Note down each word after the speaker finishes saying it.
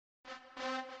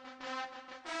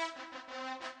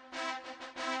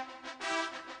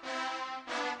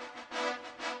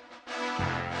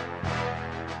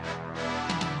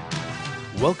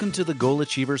Welcome to the Goal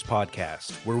Achievers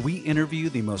Podcast, where we interview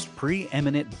the most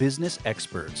preeminent business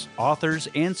experts, authors,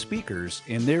 and speakers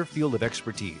in their field of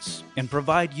expertise, and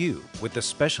provide you with the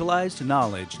specialized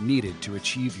knowledge needed to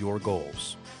achieve your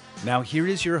goals. Now here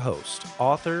is your host,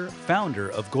 author,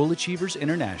 founder of Goal Achievers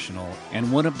International,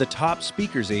 and one of the top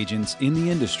speakers agents in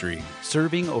the industry,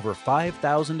 serving over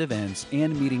 5,000 events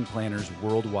and meeting planners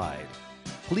worldwide.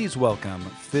 Please welcome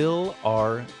Phil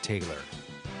R. Taylor.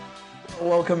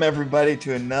 Welcome, everybody,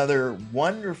 to another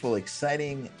wonderful,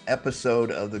 exciting episode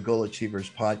of the Goal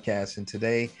Achievers Podcast. And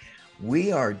today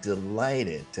we are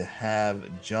delighted to have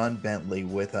John Bentley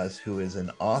with us, who is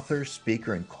an author,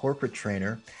 speaker, and corporate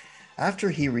trainer. After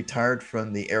he retired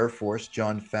from the Air Force,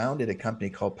 John founded a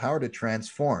company called Power to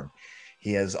Transform.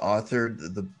 He has authored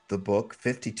the book,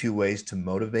 52 Ways to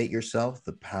Motivate Yourself,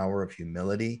 The Power of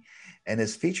Humility, and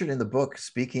is featured in the book,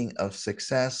 Speaking of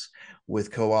Success,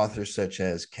 with co-authors such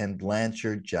as Ken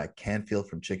Blanchard, Jack Canfield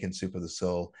from Chicken Soup of the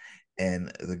Soul,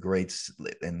 and the great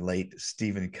and late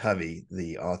Stephen Covey,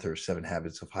 the author of 7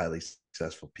 Habits of Highly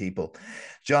Successful People.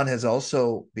 John has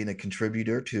also been a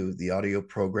contributor to the audio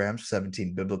program,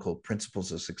 17 Biblical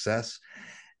Principles of Success,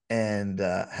 and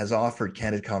has offered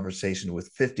candid conversation with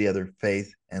 50 other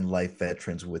faith and life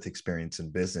veterans with experience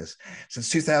in business. Since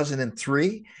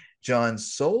 2003,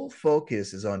 John's sole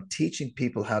focus is on teaching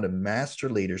people how to master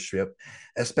leadership,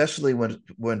 especially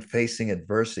when facing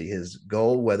adversity. His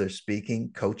goal, whether speaking,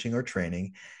 coaching, or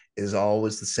training, is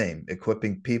always the same: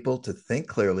 equipping people to think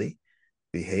clearly,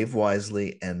 behave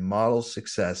wisely, and model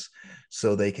success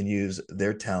so they can use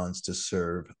their talents to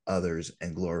serve others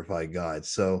and glorify God.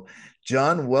 So,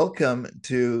 John, welcome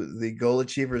to the Goal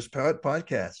Achievers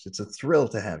Podcast. It's a thrill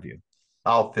to have you.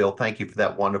 Oh, Phil, thank you for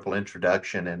that wonderful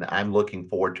introduction. And I'm looking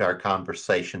forward to our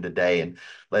conversation today. And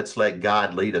let's let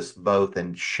God lead us both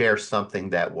and share something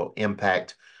that will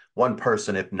impact one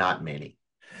person, if not many.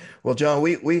 Well, John,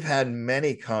 we've had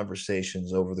many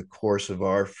conversations over the course of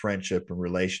our friendship and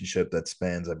relationship that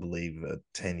spans, I believe,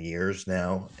 10 years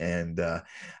now. And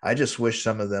I just wish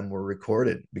some of them were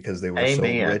recorded because they were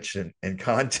Amen. so rich in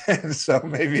content. So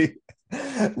maybe,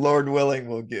 Lord willing,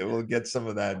 we'll get some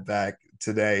of that back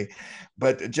today.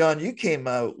 But John, you came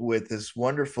out with this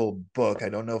wonderful book. I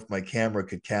don't know if my camera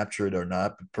could capture it or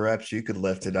not, but perhaps you could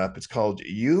lift it up. It's called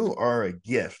You Are a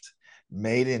Gift,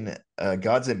 Made in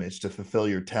God's Image to Fulfill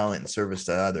Your Talent and Service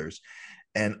to Others.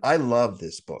 And I love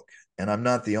this book. And I'm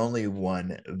not the only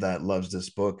one that loves this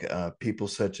book. People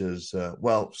such as,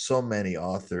 so many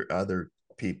other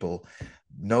people,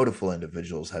 notable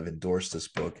individuals have endorsed this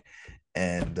book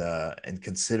and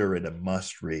consider it a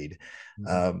must read.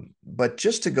 But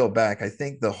just to go back, I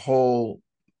think the whole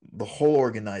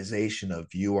organization of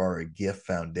You Are a Gift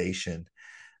Foundation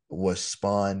was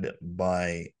spawned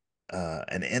by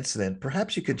an incident.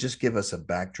 Perhaps you could just give us a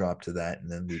backdrop to that, and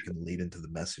then we can lead into the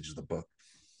message of the book.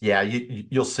 Yeah,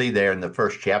 you'll see there in the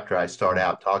first chapter, I start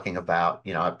out talking about,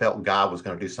 I felt God was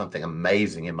going to do something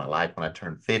amazing in my life when I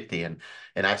turned 50. And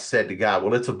I said to God,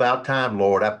 well, it's about time,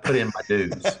 Lord. I put in my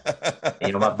dues.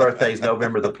 My birthday is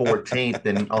November the 14th.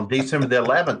 And on December the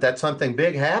 11th, that something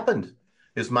big happened.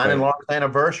 It's mine and Laura's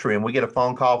anniversary. And we get a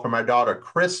phone call from our daughter,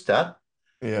 Krista.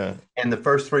 Yeah. And the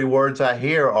first 3 words I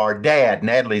hear are, Dad,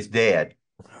 Natalie's dead.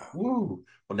 Woo.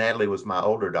 Well, Natalie was my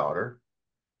older daughter.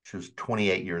 She was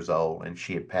 28 years old, and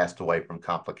she had passed away from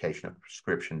complication of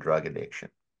prescription drug addiction.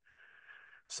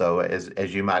 So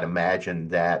as you might imagine,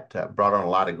 that brought on a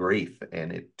lot of grief,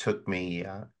 and it took me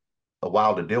a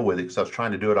while to deal with it because I was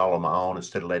trying to do it all on my own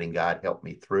instead of letting God help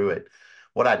me through it.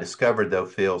 What I discovered, though,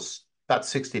 Phil, about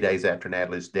 60 days after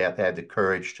Natalie's death, I had the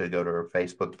courage to go to her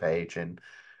Facebook page, and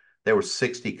there were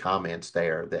 60 comments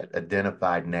there that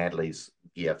identified Natalie's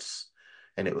gifts.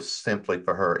 And it was simply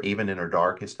for her, even in her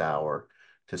darkest hour,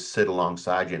 to sit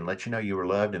alongside you and let you know you were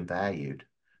loved and valued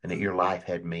and that your life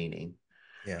had meaning.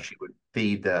 Yeah. She would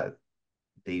feed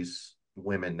these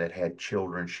women that had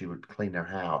children. She would clean their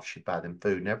house. She'd buy them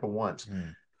food, never once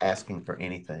asking for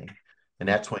anything. And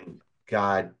that's when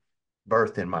God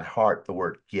birthed in my heart the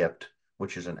word gift,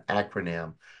 which is an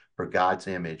acronym for God's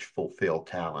image, fulfill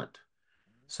talent.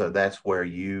 So that's where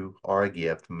you are a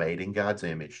gift made in God's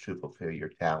image to fulfill your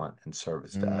talent and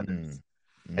service to others.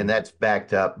 And that's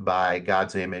backed up by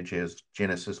God's image is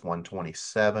Genesis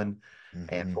 1:27,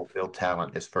 and fulfill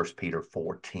talent is 1 Peter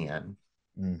 4:10.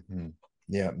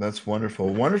 Yeah, that's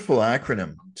wonderful. Wonderful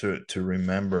acronym to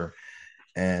remember.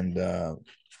 And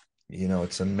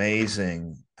it's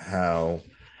amazing how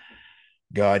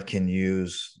God can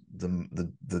use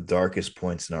the darkest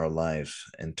points in our lives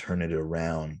and turn it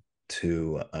around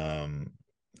to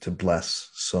bless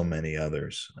so many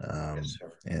others. Yes,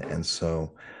 and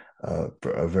so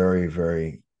a very,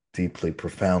 very deeply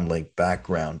profound like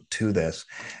background to this.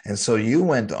 And so you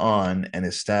went on and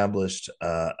established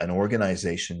an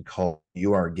organization called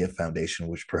You Are a Gift Foundation,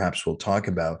 which perhaps we'll talk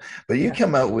about. But you Yeah.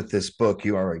 come out with this book,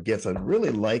 You Are a Gift. I'd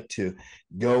really like to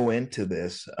go into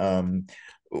this.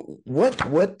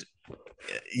 What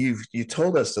you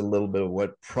told us a little bit of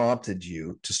what prompted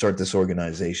you to start this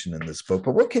organization in this book,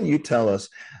 but what can you tell us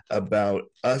about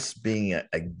us being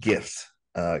a gift?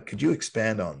 Could you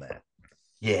expand on that?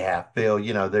 Yeah, Phil,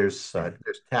 there's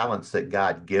talents that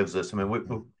God gives us. I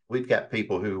mean, we've got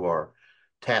people who are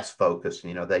task focused,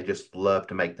 they just love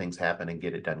to make things happen and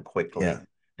get it done Yeah, quickly.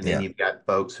 And then yeah. you've got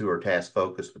folks who are task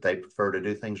focused, but they prefer to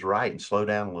do things right and slow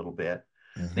down a little bit.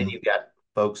 Then Mm-hmm. you've got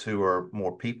folks who are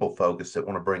more people focused that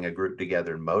want to bring a group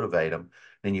together and motivate them.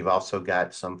 Then you've also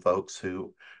got some folks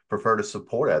who prefer to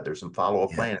support others and follow a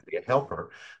Yeah, plan and be a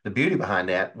helper. The beauty behind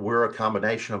that, we're a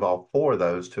combination of all four of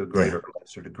those to a yeah, greater or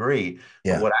lesser degree.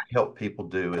 But yeah. what I help people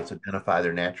do is identify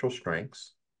their natural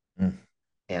strengths Mm,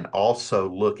 and also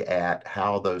look at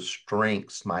how those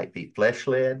strengths might be flesh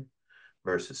led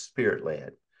versus spirit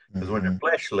led. Because when they're mm-hmm.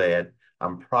 flesh led,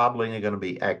 I'm probably going to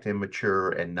be act immature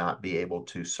and not be able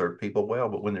to serve people well.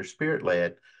 But when they're spirit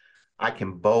led, I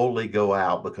can boldly go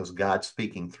out because God's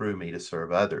speaking through me to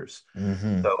serve others.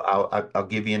 Mm-hmm. So I'll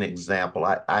give you an example.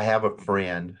 I have a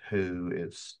friend who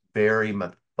is very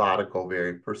methodical,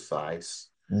 very precise.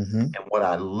 Mm-hmm. And what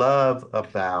I love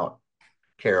about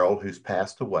Carol, who's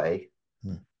passed away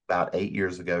Mm, about 8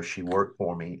 years ago, she worked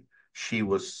for me. She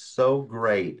was so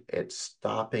great at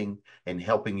stopping and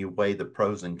helping you weigh the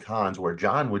pros and cons, where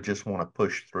John would just want to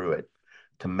push through it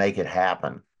to make it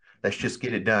happen. Let's just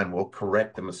get it done. We'll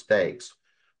correct the mistakes.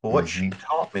 Well, what she mm-hmm.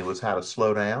 taught me was how to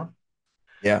slow down,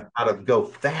 Yeah. how to go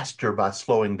faster by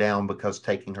slowing down because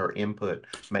taking her input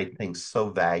made things so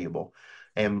valuable.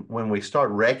 And when we start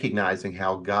recognizing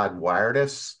how God wired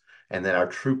us and that our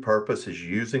true purpose is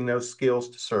using those skills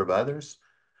to serve others,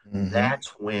 Mm-hmm. that's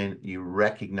when you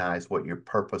recognize what your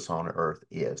purpose on earth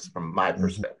is, from my Mm-hmm.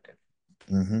 perspective.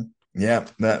 Mm-hmm. Yeah,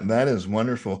 that is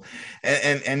wonderful,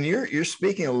 and you're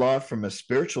speaking a lot from a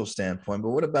spiritual standpoint. But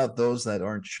what about those that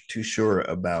aren't too sure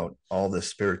about all the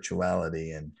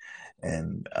spirituality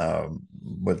and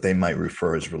what they might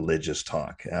refer as religious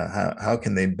talk? How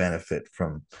can they benefit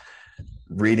from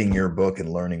reading your book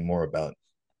and learning more about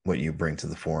what you bring to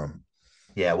the forum?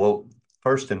 Yeah, well,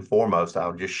 first and foremost,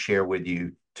 I'll just share with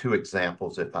you two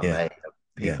examples, if I Yeah, may, of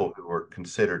yeah. people who were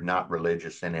considered not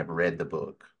religious and have read the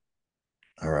book.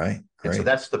 All right, And so great.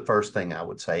 that's the first thing I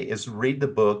would say is read the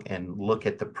book and look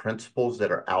at the principles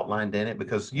that are outlined in it,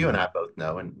 because you and Mm, I both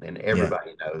know, and yeah.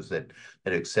 everybody knows that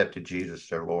accepted Jesus as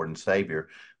their Lord and Savior.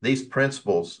 These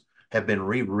principles have been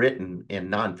rewritten in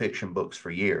nonfiction books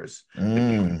for years. But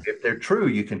Mm, if they're true,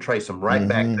 you can trace them right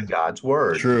back to mm-hmm. God's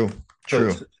word. True, So,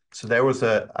 true. so there was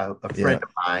a friend Yeah, of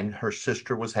mine, her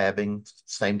sister was having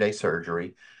same day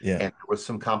surgery, yeah. and there was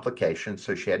some complications.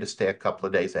 So she had to stay a couple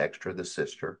of days extra, the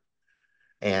sister.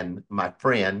 And my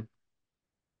friend,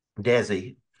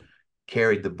 Desi,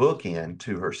 carried the book in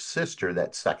to her sister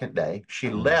that second day. She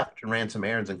Mm, left and ran some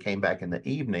errands and came back in the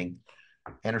evening,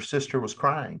 and her sister was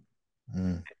crying.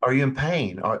 mm, Are you in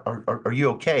pain? Are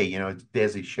you okay?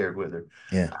 Desi shared with her.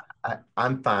 yeah.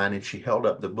 I'm fine. And she held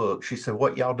up the book. She said,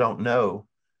 "What y'all don't know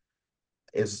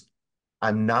is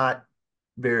I'm not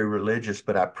very religious,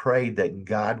 but I prayed that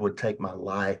God would take my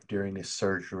life during this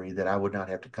surgery, that I would not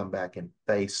have to come back and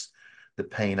face the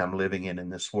pain I'm living in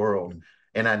this world. Mm,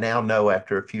 And I now know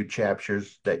after a few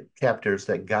chapters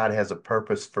that God has a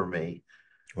purpose for me.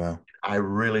 wow. I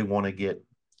really want to get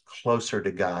closer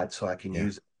to God so I can Yeah,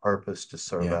 use that purpose to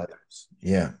serve yeah, others."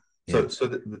 yeah, yeah, So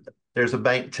there's a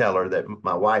bank teller that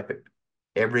my wife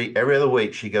every other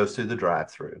week she goes through the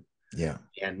drive-through, yeah.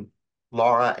 and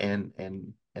Laura and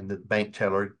the bank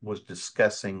teller was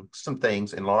discussing some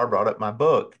things, and Laura brought up my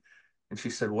book, and she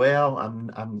said, "Well,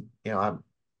 I'm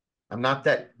not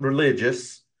that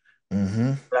religious,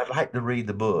 Mm-hmm. but I'd like to read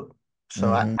the book."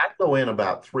 So I, Mm-hmm. I go in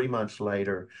about 3 months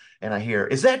later, and I hear,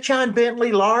 "Is that John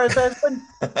Bentley, Laura's husband?"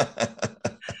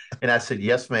 And I said,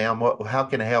 "Yes, ma'am. How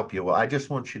can I help you?" "Well, I just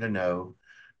want you to know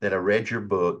that I read your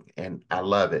book and I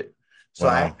love it." So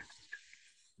Wow.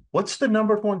 "What's the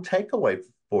number one takeaway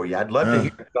for you? I'd love to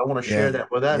hear it. I want to share Yeah,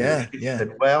 that with others." yeah, She yeah.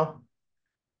 said, "Well,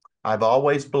 I've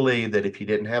always believed that if you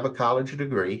didn't have a college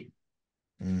degree,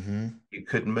 Mm-hmm. you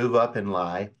couldn't move up in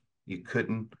life, you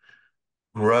couldn't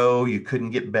grow, you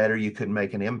couldn't get better, you couldn't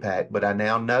make an impact. But I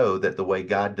now know that the way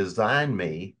God designed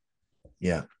me,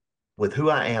 Yeah. with who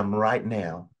I am right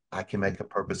now, I can make a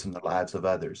purpose in the lives of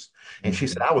others." And she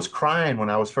said, Mm-hmm. "I was crying when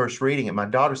I was first reading it. My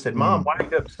daughter said, 'Mom, why are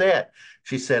Mm. you upset?'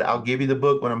 She said, 'I'll give you the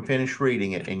book when I'm finished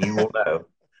reading it and you will know.'"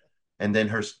 And then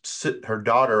her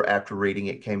daughter, after reading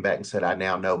it, came back and said, "I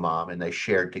now know, Mom," and they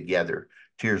shared together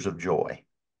tears of joy.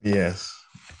 Yes.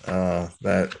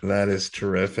 That is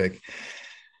terrific.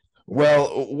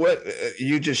 Well, what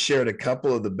you just shared a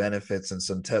couple of the benefits and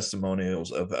some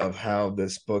testimonials of how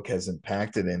this book has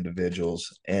impacted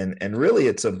individuals. And really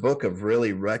it's a book of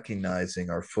really recognizing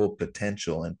our full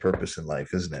potential and purpose in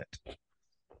life, isn't it?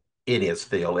 It is,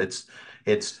 Phil. It's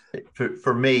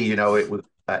for me, it was,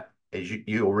 as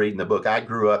you'll read in the book, I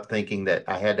grew up thinking that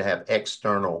I had to have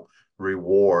external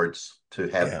rewards to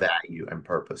have Yeah. value and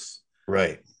purpose.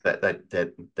 Right. That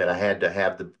I had to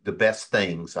have the best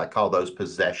things. I call those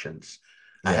possessions.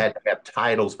 I Yeah. had to have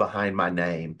titles behind my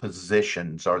name,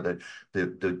 positions, or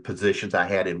the positions I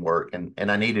had in work, and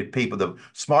I needed people, the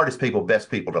smartest people,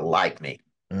 best people, to like me,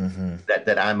 Mm-hmm.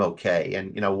 that I'm okay.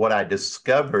 And what I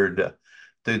discovered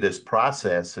through this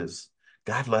process is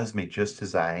God loves me just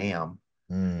as I am.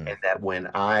 Mm. And that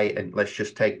and let's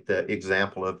just take the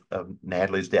example of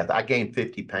Natalie's death. I gained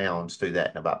 50 pounds through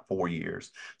that in about 4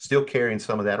 years, still carrying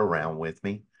some of that around with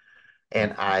me.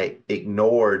 And I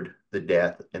ignored the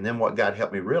death. And then what God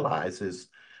helped me realize is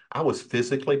I was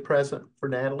physically present for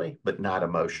Natalie, but not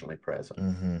emotionally present.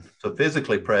 Mm-hmm. So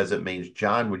physically present means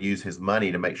John would use his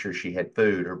money to make sure she had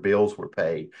food, her bills were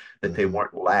paid, that they Mm-hmm.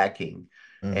 weren't lacking.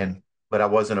 Mm-hmm. And but I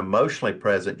wasn't emotionally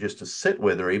present just to sit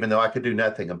with her, even though I could do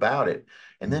nothing about it.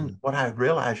 And then Mm-hmm. what I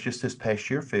realized just this past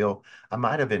year, Phil, I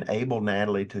might have enabled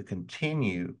Natalie to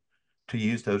continue to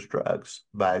use those drugs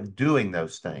by doing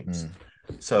those things.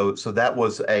 Mm-hmm. So that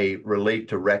was a relief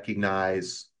to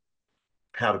recognize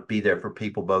how to be there for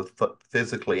people both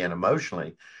physically and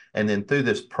emotionally. And then through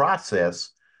this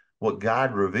process, what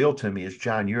God revealed to me is,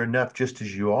 John, you're enough just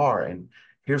as you are. And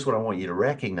here's what I want you to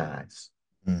recognize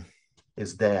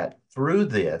is that through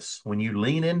this, when you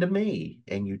lean into me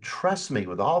and you trust me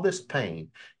with all this pain,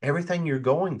 everything you're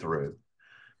going through,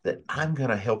 that I'm going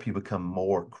to help you become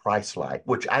more Christ-like,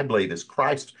 which I believe is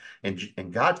Christ and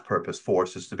God's purpose for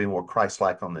us is to be more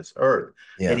Christ-like on this earth.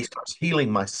 That Yeah. He starts healing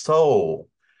my soul.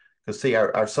 Because see,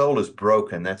 our soul is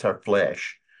broken. That's our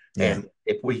flesh. Yeah. And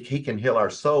if he can heal our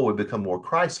soul, we become more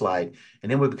Christ-like,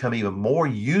 and then we become even more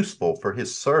useful for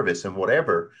his service and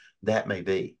whatever that may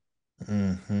be.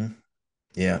 Mm-hmm.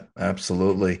 Yeah,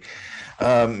 absolutely.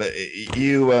 Um,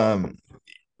 you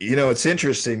it's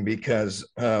interesting because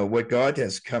what God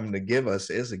has come to give us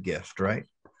is a gift, right?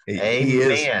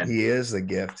 Amen. He is a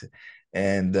gift,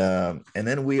 and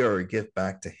then we are a gift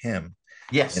back to Him,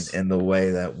 Yes. in the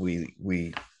way that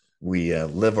we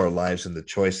live our lives and the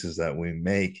choices that we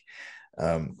make.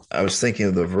 I was thinking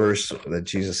of the verse that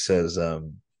Jesus says,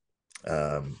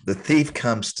 "The thief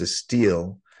comes to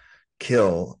steal,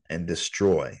 kill, and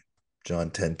destroy."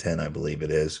 John 10:10, I believe it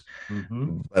is.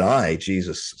 Mm-hmm. But I,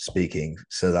 Jesus speaking,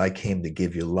 said, I came to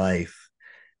give you life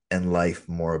and life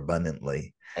more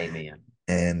abundantly. Amen.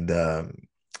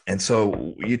 And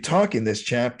so you talk in this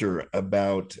chapter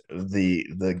about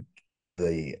the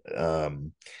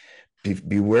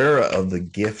beware of the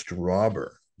gift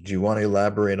robber. Do you want to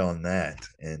elaborate on that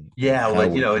and Yeah, how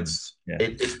well, we can? Yeah,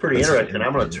 it's pretty that's interesting.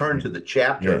 I'm going to turn to the yeah.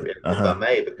 chapter if I Uh-huh.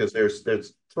 may, because there's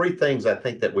three things I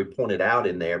think that we pointed out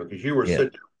in there because you were Yeah.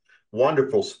 such a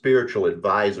wonderful spiritual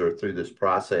advisor through this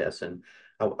process, and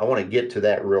I want to get to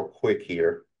that real quick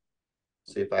here.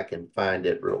 See if I can find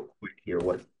it real quick here.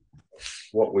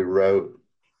 What we wrote.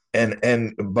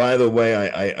 And by the way,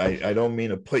 I don't mean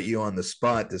to put you on the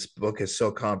spot. This book is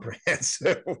so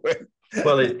comprehensive.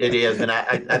 Well, it is, and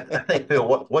I think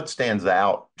Phil, what stands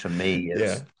out to me Yeah,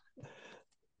 is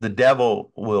the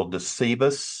devil will deceive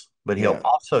us, but he'll yeah,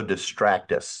 also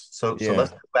distract us. So let's yeah.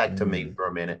 go back to me Mm, for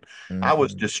a minute. I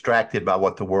was hmm. distracted by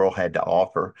what the world had to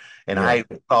offer, and Yeah,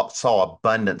 I saw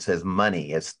abundance as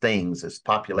money, as things, as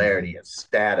popularity, hmm. as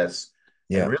status,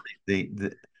 and Yeah,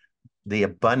 really the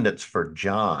abundance for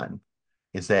John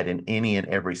is that in any and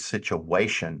every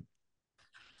situation,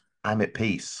 I'm at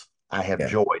peace. I have yeah,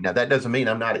 joy. Now, that doesn't mean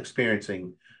I'm not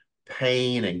experiencing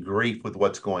pain and grief with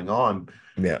what's going on,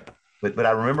 yeah. but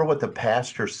I remember what the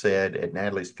pastor said at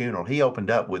Natalie's funeral. He opened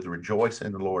up with rejoice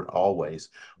in the Lord always,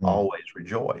 Mm, always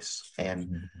rejoice. And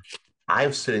mm, I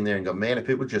was sitting there and go, man, if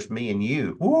it was just me and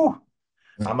you, whoo,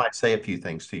 I mm. might say a few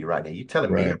things to you right now. You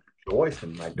telling me to Right. rejoice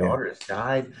and my Yeah, daughter has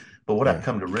died. But what I've yeah.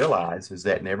 come to realize is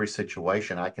that in every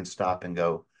situation, I can stop and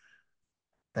go,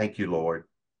 thank you, Lord.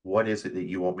 What is it that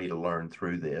you want me to learn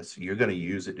through this? You're going to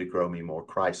use it to grow me more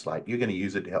Christ-like. You're going to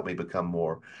use it to help me become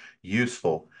more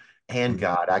useful. And Mm,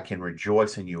 God, I can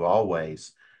rejoice in you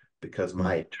always because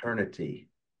my mm. eternity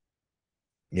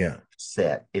Yeah,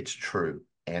 set. It's true.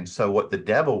 And so what the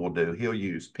devil will do, he'll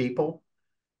use people,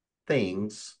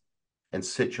 things, and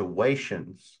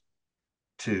situations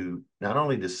to not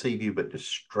only deceive you, but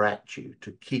distract you,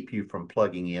 to keep you from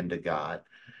plugging into God.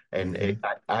 And Hmm.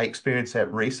 I experienced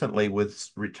that recently with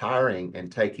retiring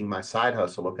and taking my side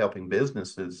hustle of helping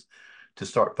businesses to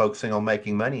start focusing on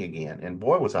making money again. And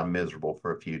boy, was I miserable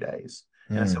for a few days.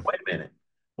 And I said, Hmm. wait a minute,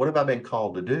 what have I been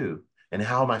called to do? And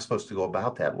how am I supposed to go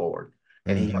about that, Lord?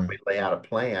 And he helped me Hmm. lay out a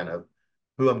plan of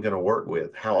who I'm going to work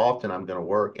with, how often I'm going to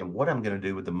work, and what I'm going to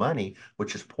do with the money,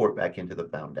 which is pour it back into the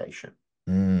foundation.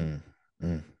 Mm,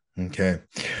 mm. Okay,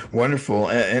 wonderful.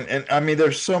 And I mean,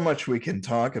 there's so much we can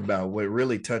talk about. What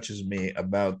really touches me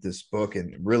about this book,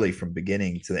 and really from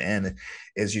beginning to the end,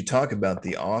 is you talk about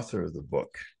the author of the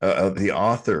book, the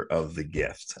author of the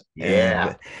gift,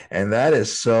 Yeah, and that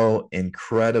is so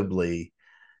incredibly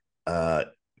uh,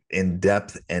 in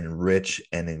depth and rich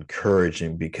and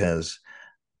encouraging because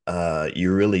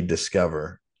you really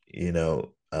discover, your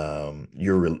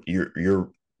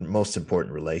most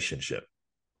important relationship.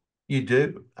 you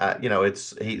do.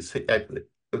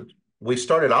 We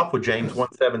started off with James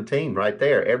 1:17 right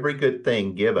there. Every good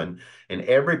thing given and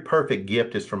every perfect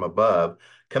gift is from above,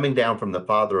 coming down from the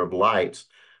Father of lights,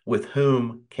 with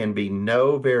whom can be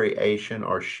no variation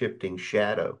or shifting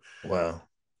shadow. Wow.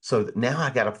 So now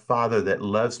I got a father that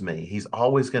loves me. He's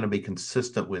always going to be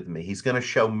consistent with me. He's going to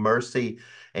show mercy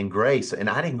and grace. And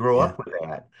I didn't grow Yeah. up with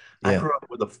that. I Yeah. grew up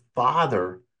with a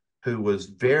father who was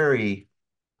very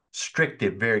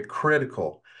restrictive, very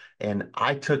critical. And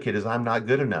I took it as I'm not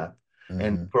good enough.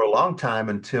 And Hmm. for a long time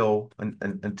until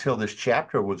this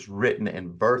chapter was written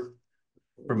and birthed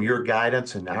from your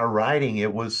guidance and our writing,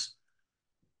 it was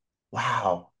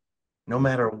wow, no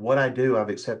matter what I do, I've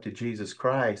accepted Jesus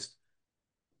Christ.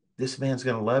 This man's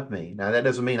going to love me. Now, that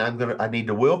doesn't mean I need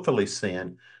to willfully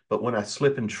sin, but when I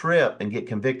slip and trip and get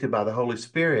convicted by the Holy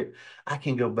Spirit, I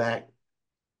can go back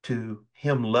to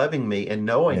him loving me and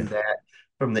knowing Yeah. that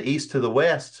from the east to the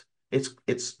west,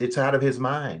 it's out of his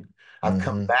mind. I've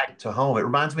come Hmm. back to home. It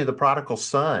reminds me of the prodigal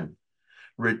son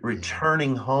Hmm.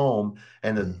 returning home,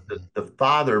 and Hmm. the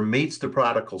father meets the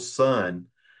prodigal son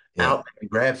Yeah. out and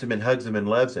grabs him and hugs him and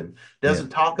loves him. Yeah. Doesn't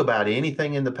talk about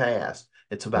anything in the past.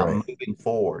 It's about Right. moving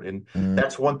forward. And Mm.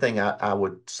 that's one thing I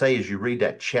would say as you read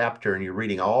that chapter and you're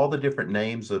reading all the different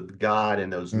names of God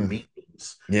and those Mm.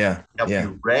 meanings, Yeah. help Yeah.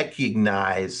 you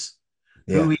recognize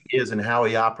who Yeah. he is and how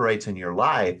he operates in your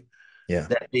life. Yeah.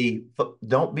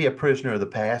 Don't be a prisoner of the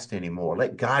past anymore.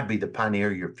 Let God be the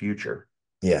pioneer of your future.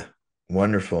 Yeah.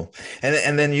 Wonderful.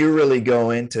 And then you really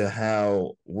go into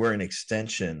how we're an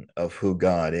extension of who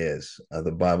God is.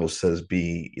 The Bible says,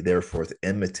 "Be therefore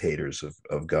imitators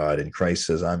of God." And Christ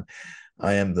says,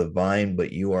 I am the vine,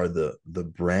 but you are the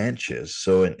branches.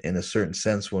 So in a certain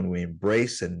sense, when we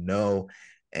embrace and know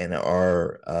and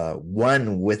are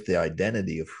one with the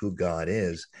identity of who God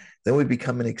is, then we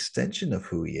become an extension of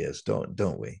who He is,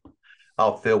 don't we?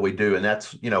 Oh, Phil, we do. And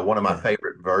that's, one of my Yeah.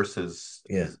 favorite verses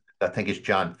Yeah. is, I think it's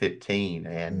John 15.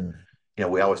 And, Mm.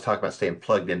 we always talk about staying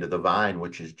plugged into the vine,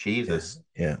 which is Yeah. Jesus.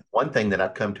 Yeah. One thing that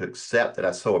I've come to accept that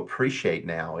I so appreciate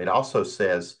now, it also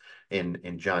says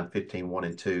in John 15:1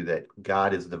 and 2, that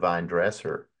God is the vine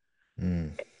dresser.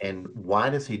 Mm. And why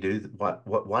does he do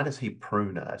why does he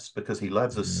prune us? Because he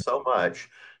loves us Mm. so much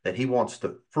that he wants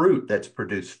the fruit that's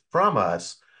produced from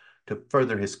us to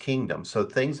further his kingdom. So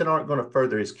things that aren't going to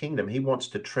further his kingdom, he wants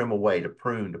to trim away, to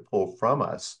prune, to pull from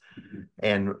us.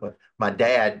 And my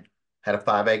dad had a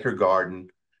 5-acre garden,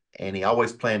 and he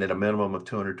always planted a minimum of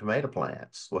 200 tomato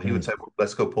plants. Well, he would Mm. say, well,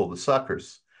 let's go pull the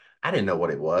suckers. I didn't know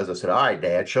what it was. I said, all right,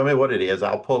 Dad, show me what it is.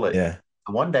 I'll pull it. Yeah.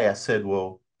 One day I said,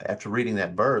 well, after reading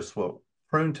that verse, well,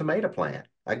 prune tomato plant.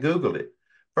 I Googled it.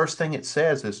 First thing it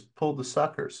says is pull the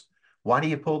suckers. Why do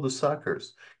you pull the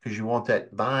suckers? Because you want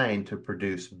that vine to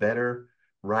produce better,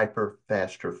 riper,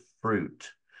 faster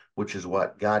fruit, which is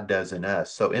what God does in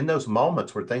us. So in those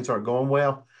moments where things aren't going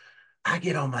well, I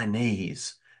get on my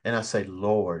knees and I say,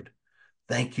 Lord,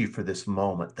 thank you for this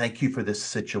moment. Thank you for this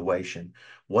situation.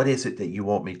 What is it that you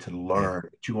want me to Yeah. learn,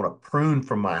 that you want to prune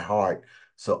from my heart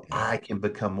so Yeah. I can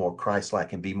become more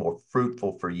Christ-like and be more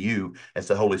fruitful for you as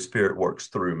the Holy Spirit works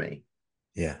through me?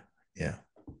 Yeah. Yeah.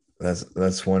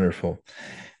 That's wonderful.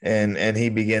 And he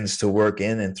begins to work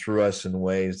in and through us in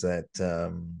ways that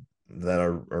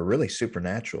are really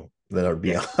supernatural, that are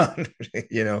Yeah. beyond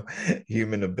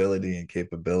human ability and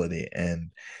capability. And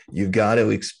you've got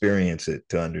to experience it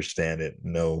to understand it,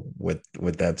 know what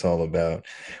that's all about.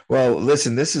 Well,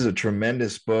 listen, this is a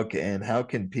tremendous book. And how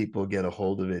can people get a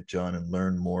hold of it, John, and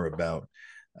learn more about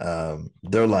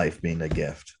their life being a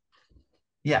gift?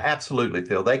 Yeah, absolutely,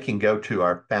 Phil. They can go to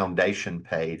our foundation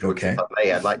page, which, if Okay. I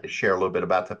may, I'd like to share a little bit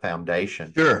about the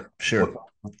foundation. Sure. Sure.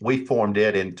 We formed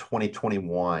it in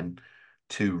 2021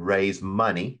 to raise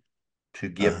money to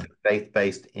give to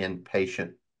faith-based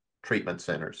inpatient treatment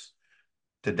centers,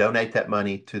 to donate that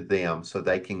money to them so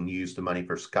they can use the money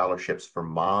for scholarships for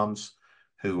moms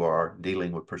who are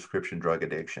dealing with prescription drug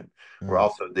addiction. We're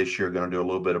also this year going to do a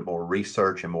little bit of more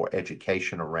research and more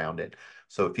education around it.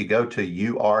 So if you go to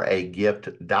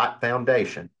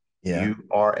youragift.foundation,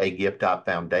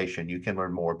 youragift.foundation, you can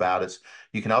learn more about us.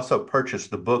 You can also purchase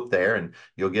the book there, and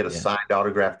you'll get a signed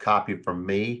autographed copy from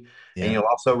me. And you'll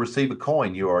also receive a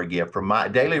coin, You Are a Gift, from my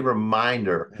daily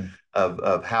reminder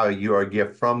of how you are a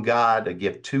gift from God, a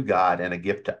gift to God, and a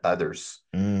gift to others.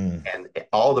 And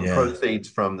all the proceeds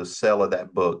from the sale of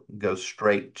that book go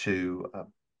straight to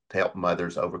help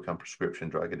mothers overcome prescription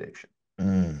drug addiction.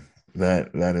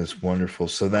 That is wonderful.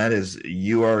 So that is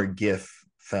You Are a Gift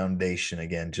Foundation.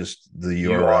 Again, just the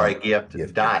You Are a Gift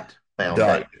dot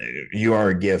foundation. You Are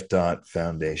a Gift dot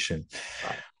foundation.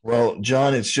 Right. Well,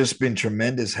 John, it's just been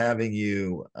tremendous having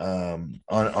you on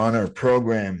our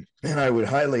program, and I would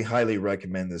highly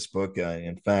recommend this book.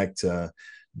 In fact, Don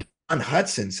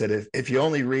Hudson said, if you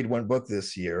only read one book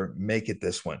this year, make it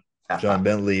this one. John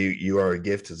Bentley, You Are a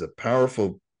Gift is a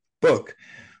powerful book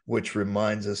which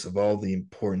reminds us of all the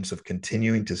importance of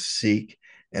continuing to seek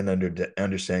and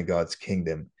understand God's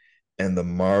kingdom and the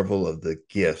marvel of the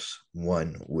gifts,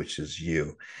 one which is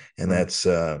you. And that's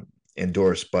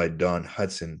endorsed by Don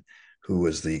Hudson, who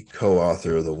was the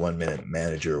co-author of the 1 Minute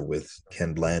Manager with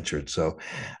Ken Blanchard. So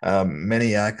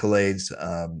many accolades.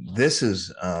 This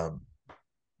is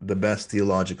the best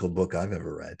theological book I've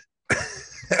ever read.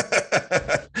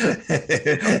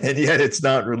 And yet it's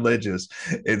not religious.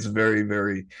 It's very,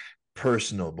 very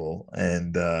personable,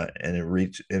 and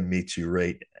it meets you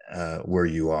right where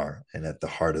you are and at the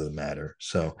heart of the matter.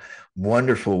 So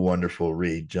wonderful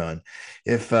read, John.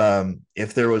 If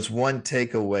there was one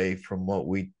takeaway from what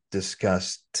we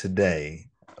discussed today,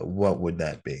 what would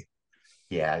that be?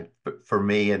 Yeah, for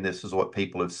me, and this is what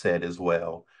people have said as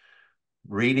well,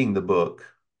 reading the book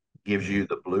gives you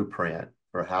the blueprint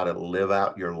for how to live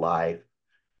out your life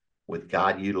with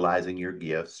God utilizing your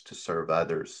gifts to serve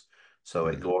others. So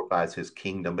it glorifies his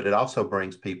kingdom, but it also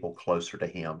brings people closer to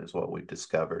him, is what we've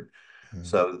discovered.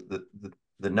 So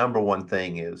the number one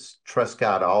thing is trust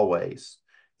God always,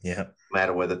 no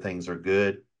matter whether things are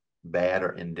good, bad,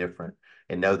 or indifferent,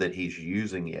 and know that he's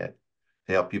using it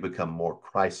to help you become more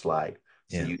Christ-like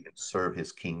so you can serve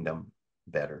his kingdom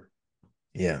better.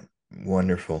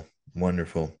 Wonderful.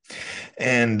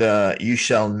 And you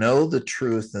shall know the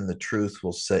truth, and the truth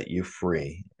will set you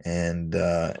free. And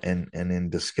in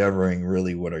discovering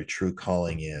really what our true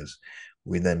calling is,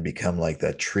 we then become like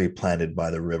that tree planted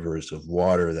by the rivers of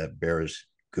water that bears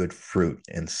good fruit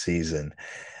in season.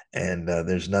 And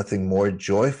there's nothing more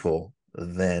joyful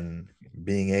than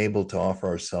being able to offer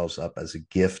ourselves up as a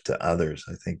gift to others.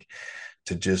 I think,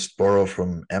 to just borrow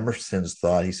from Emerson's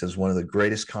thought, he says one of the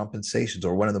greatest compensations,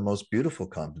 or one of the most beautiful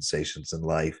compensations in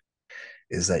life,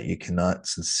 is that you cannot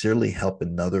sincerely help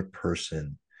another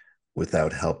person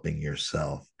without helping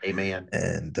yourself. Amen.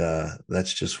 And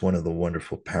that's just one of the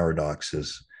wonderful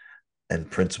paradoxes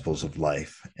and principles of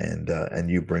life. And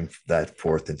you bring that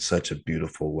forth in such a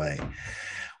beautiful way.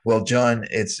 Well, John,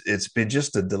 it's been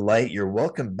just a delight. You're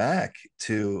welcome back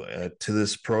to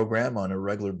this program on a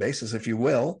regular basis, if you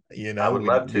will. I would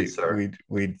love to, sir.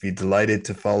 We'd be delighted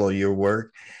to follow your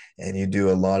work, and you do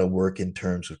a lot of work in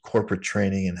terms of corporate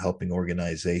training and helping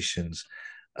organizations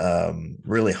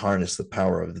really harness the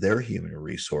power of their human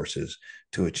resources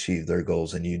to achieve their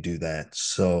goals, and you do that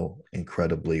so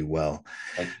incredibly well.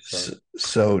 Thank you, sir.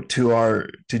 So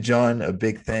to John, a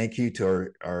big thank you. To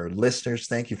our listeners,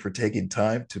 thank you for taking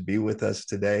time to be with us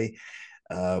today.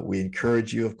 We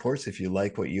encourage you, of course, if you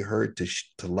like what you heard,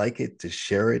 to like it, to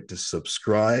share it, to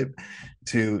subscribe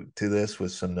to this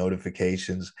with some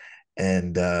notifications,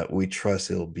 and we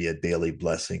trust it'll be a daily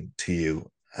blessing to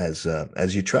you as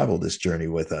you travel this journey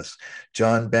with us.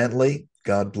 John Bentley,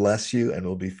 God bless you, and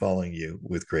we'll be following you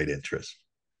with great interest.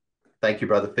 Thank you,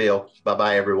 Brother Phil.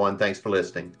 Bye-bye, everyone. Thanks for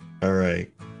listening. All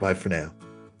right. Bye for now.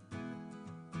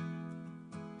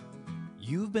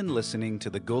 You've been listening to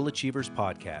the Goal Achievers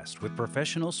podcast with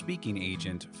professional speaking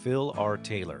agent Phil R.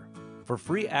 Taylor. For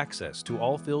free access to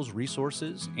all Phil's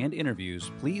resources and interviews,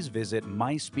 please visit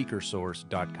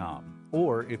myspeakersource.com.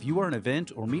 Or if you are an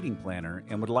event or meeting planner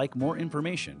and would like more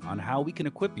information on how we can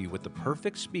equip you with the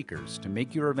perfect speakers to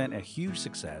make your event a huge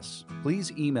success, please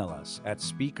email us at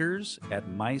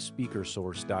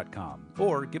speakers@myspeakersource.com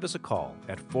or give us a call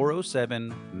at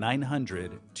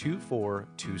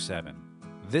 407-900-2427.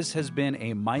 This has been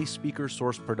a My Speaker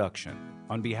Source production.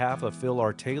 On behalf of Phil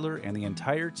R. Taylor and the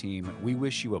entire team, we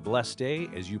wish you a blessed day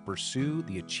as you pursue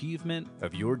the achievement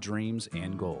of your dreams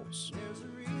and goals. There's a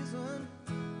reason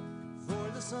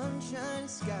sunshine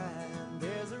sky, and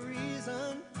there's a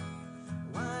reason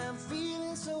why I'm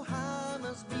feeling so high.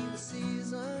 Must be the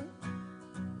season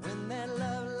when that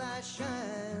love light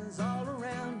shines all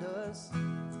around us.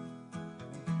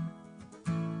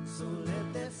 So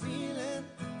let that feeling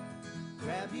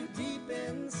grab you deep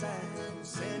inside,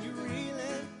 send you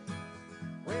reeling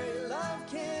where your love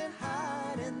can't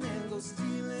hide, and then go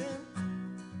stealing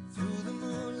through the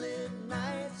moonlit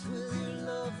nights with your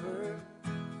lover.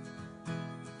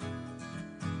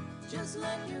 Just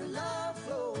let your love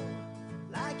flow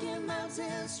like a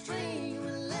mountain stream,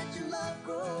 and let your love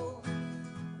grow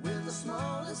with the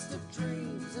smallest of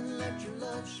dreams, and let your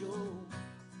love show.